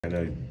I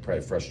know you're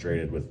probably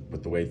frustrated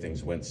with the way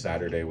things went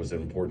Saturday. Was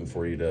it important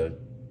for you to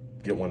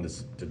get one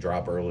to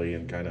drop early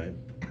and kind of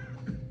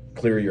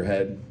clear your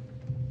head?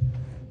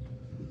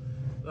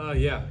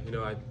 Yeah,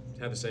 I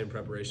had the same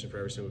preparation for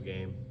every single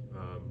game,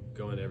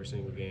 go into every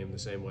single game the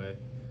same way.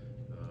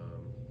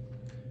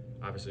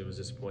 Obviously, it was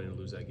disappointing to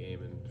lose that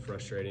game and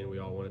frustrating. We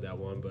all wanted that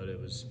one, but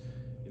it was,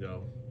 in a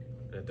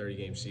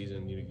 30-game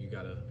season, you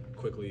got to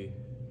quickly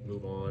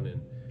move on, and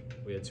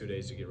we had 2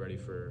 days to get ready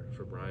for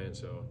Bryant.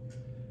 So,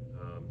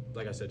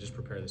 like I said, just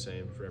prepare the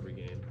same for every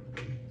game.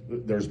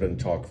 There's been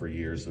talk for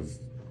years of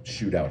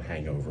shootout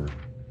hangover.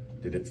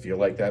 Did it feel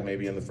like that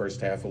maybe in the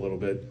first half a little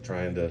bit,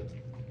 trying to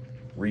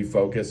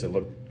refocus? It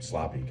looked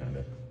sloppy, kind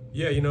of.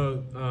 Yeah,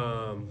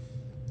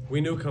 we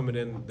knew coming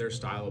in their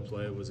style of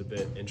play was a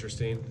bit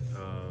interesting.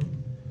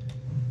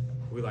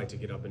 We like to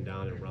get up and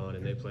down and run,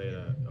 and they play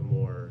a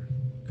more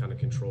kind of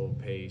controlled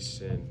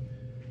pace and,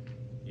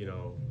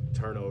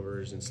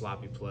 turnovers and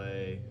sloppy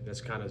play.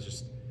 That's kind of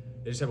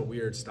they just have a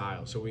weird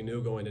style. So we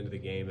knew going into the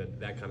game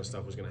that kind of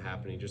stuff was going to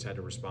happen. You just had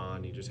to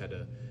respond. You just had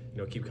to,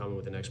 keep coming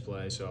with the next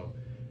play. So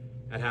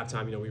at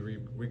halftime,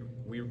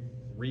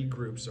 we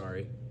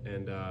regrouped,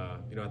 and,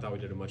 I thought we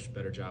did a much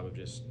better job of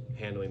just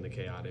handling the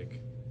chaotic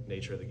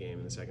nature of the game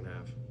in the second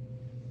half.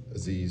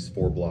 Aziz,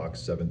 4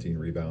 blocks, 17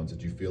 rebounds.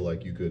 Did you feel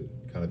like you could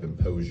kind of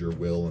impose your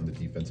will on the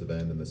defensive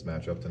end in this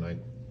matchup tonight?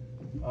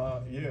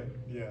 Yeah.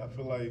 I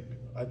feel like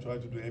I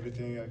tried to do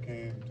everything I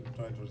can to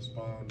try to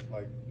respond.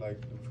 Like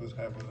the first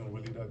half wasn't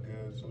really that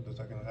good, so the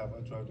second half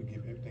I tried to give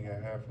everything I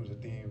have for the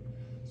team,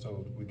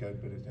 so we got a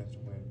better chance to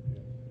win.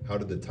 Yeah. How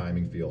did the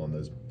timing feel on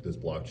those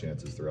block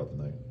chances throughout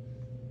the night?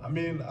 I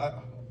mean,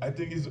 I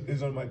think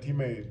it's on my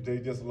teammates. They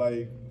just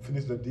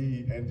finish the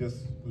D and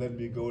just let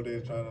me go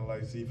there trying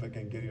to see if I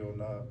can get it or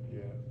not.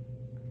 Yeah.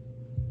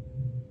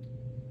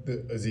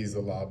 Aziz,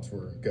 the lobs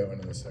were going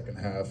in the second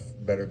half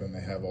better than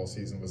they have all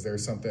season. Was there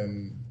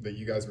something that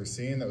you guys were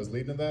seeing that was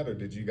leading to that, or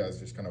did you guys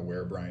just kind of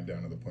wear Bryant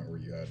down to the point where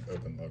you had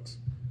open looks?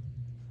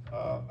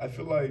 I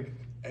feel like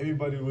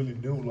everybody really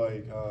knew,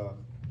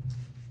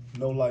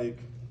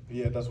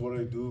 yeah, that's what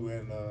I do,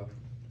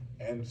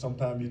 and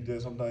sometimes it's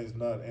there, sometimes it's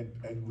not,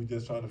 and we're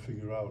just trying to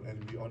figure out,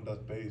 and we on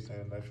that pace,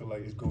 and I feel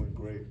like it's going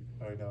great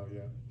right now,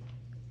 yeah.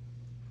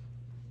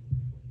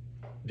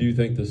 Do you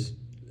think this,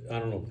 I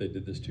don't know if they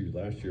did this to you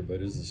last year,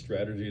 but is the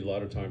strategy a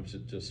lot of times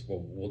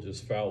we'll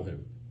just foul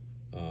him?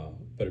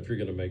 But if you're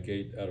going to make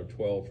 8 out of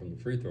 12 from the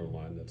free throw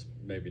line, that's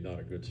maybe not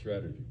a good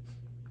strategy.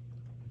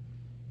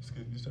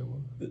 Excuse me, you said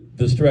what?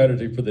 The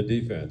strategy for the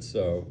defense,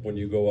 when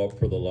you go up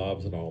for the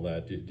lobs and all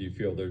that, do you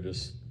feel they're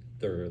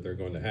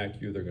going to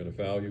hack you, they're going to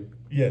foul you?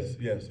 Yes.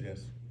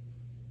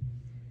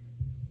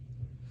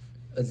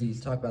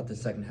 Aziz, talk about the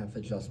second half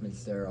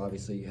adjustments there.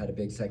 Obviously, you had a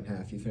big second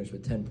half. You finished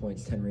with 10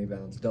 points, 10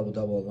 rebounds,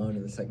 double-double alone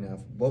in the second half.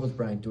 What was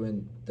Bryant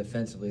doing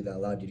defensively that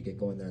allowed you to get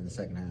going there in the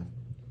second half?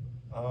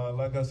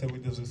 Like I said, we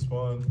just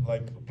respond,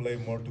 play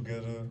more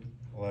together,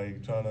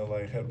 trying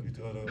to help each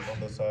other on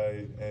the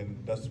side,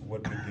 and that's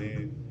what we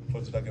did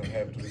for the second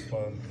half to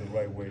respond the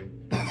right way.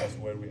 That's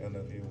where we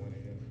ended up here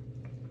winning.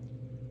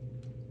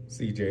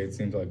 CJ, it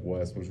seems like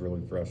Wes was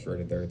really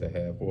frustrated there at the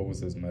half. What was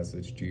his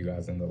message to you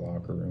guys in the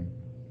locker room?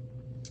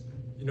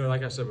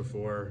 Like I said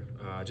before,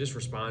 just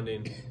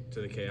responding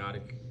to the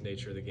chaotic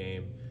nature of the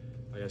game.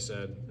 Like I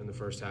said, in the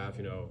first half,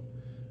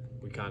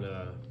 we kind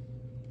of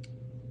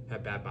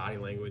had bad body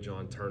language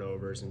on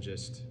turnovers and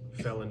just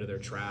fell into their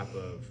trap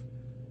of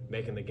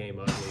making the game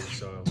ugly.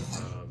 So,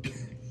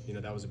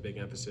 that was a big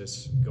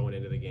emphasis going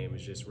into the game,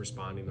 is just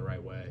responding the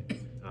right way.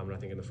 And I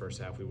think in the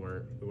first half we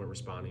weren't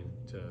responding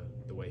to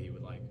the way he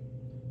would like.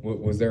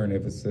 Was there an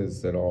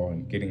emphasis at all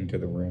in getting to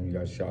the rim? You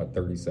guys shot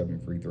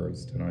 37 free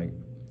throws tonight.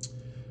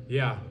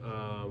 Yeah,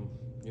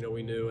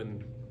 we knew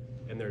in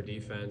their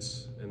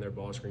defense and their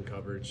ball screen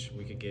coverage,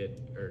 we could get,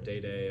 or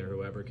Day or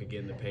whoever could get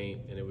in the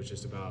paint, and it was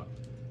just about,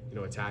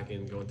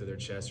 attacking, going through their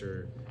chest,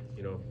 or,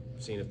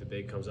 seeing if the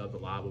big comes up, the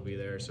lob will be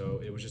there.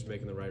 So it was just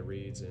making the right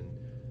reads and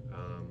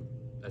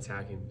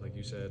attacking, like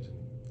you said,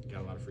 and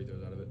got a lot of free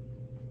throws out of it.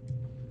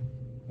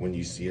 When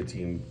you see a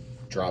team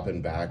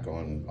dropping back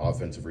on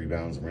offensive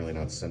rebounds and really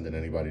not sending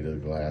anybody to the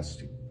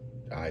glass,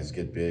 eyes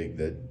get big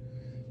that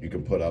you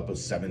can put up a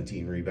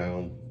 17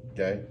 rebound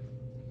day?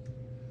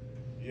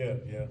 Yeah.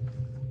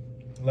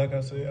 Like I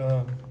say,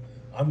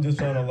 I'm just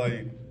trying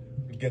to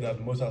get as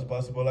much as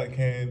possible I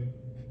can,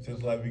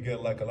 since we get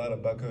a lot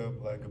of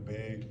backup, a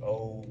big,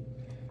 old,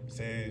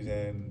 Sage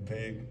and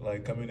Vic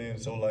coming in.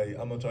 So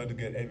I'm gonna try to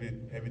get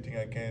everything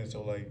I can.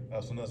 So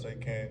as soon as I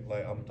can,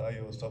 I'm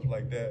tired or stuff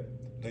like that,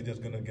 they're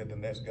just gonna get the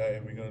next guy,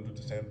 and we're gonna do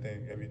the same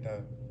thing every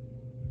time.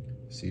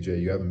 CJ,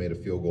 you haven't made a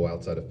field goal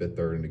outside of fifth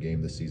third in the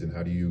game this season.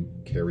 How do you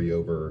carry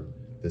over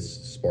this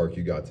spark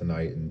you got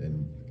tonight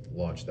and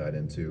launch that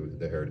into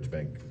the Heritage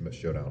Bank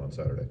showdown on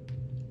Saturday?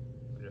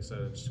 Like I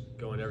said, just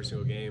going every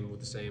single game with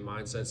the same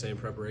mindset, same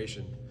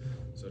preparation.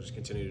 So just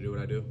continue to do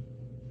what I do.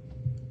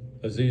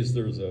 Aziz,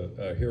 there's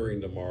a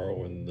hearing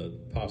tomorrow, and the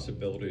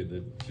possibility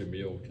that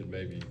Jamil could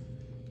maybe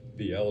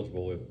be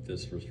eligible if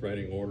this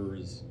restraining order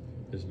is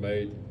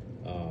made.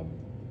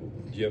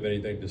 Do you have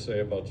anything to say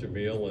about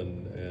Jamil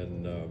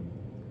and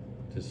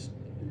just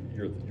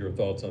your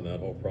thoughts on that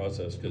whole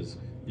process? Because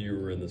you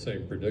were in the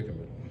same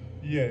predicament.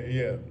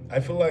 Yeah. I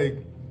feel like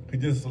he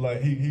just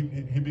like he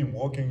been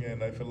working,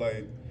 and I feel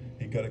like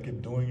he gotta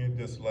keep doing it.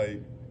 Just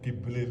like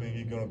keep believing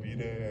he's gonna be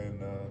there,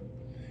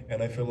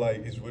 and I feel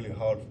like it's really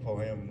hard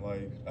for him.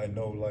 Like I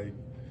know, like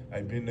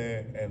I've been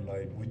there, and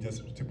like we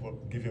just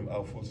give him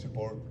our full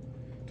support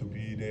to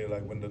be there.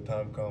 Like when the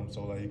time comes,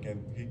 so like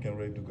he can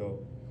ready to go.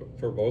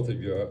 For both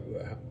of you,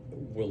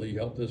 will he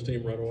help this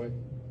team right away?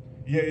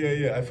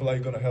 Yeah. I feel like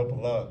he's gonna help a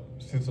lot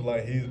since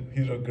like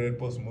he's a great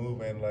post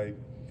move, and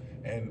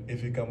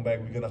if he come back,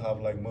 we're gonna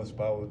have like much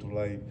power to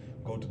like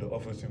go to the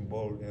offensive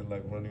board and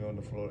like running on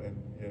the floor, and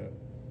yeah.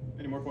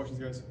 Any more questions,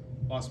 guys?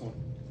 Last one.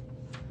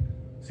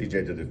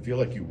 CJ, did it feel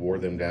like you wore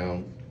them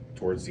down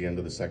towards the end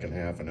of the second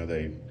half? I know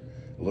a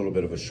little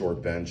bit of a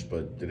short bench,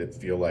 but did it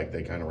feel like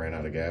they kind of ran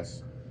out of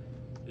gas?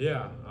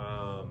 Yeah.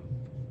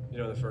 You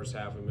know, in the first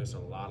half, we missed a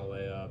lot of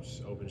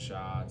layups, open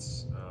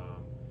shots,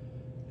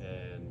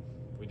 and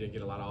we did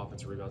get a lot of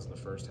offensive rebounds in the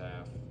first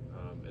half.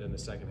 And in the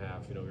second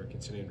half, you know, we were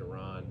continuing to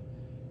run.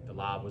 The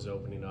lob was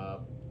opening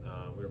up.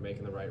 We were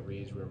making the right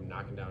reads. We were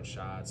knocking down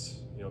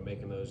shots, you know,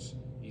 making those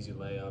easy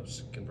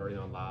layups, converting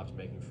on lobs,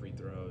 making free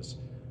throws.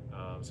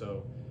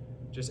 So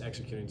just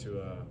executing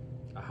to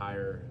a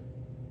higher,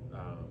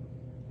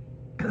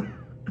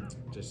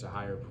 just a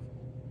higher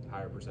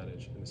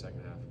percentage in the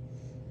second half.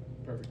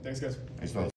 Perfect. Thanks, guys. Thanks, fellas.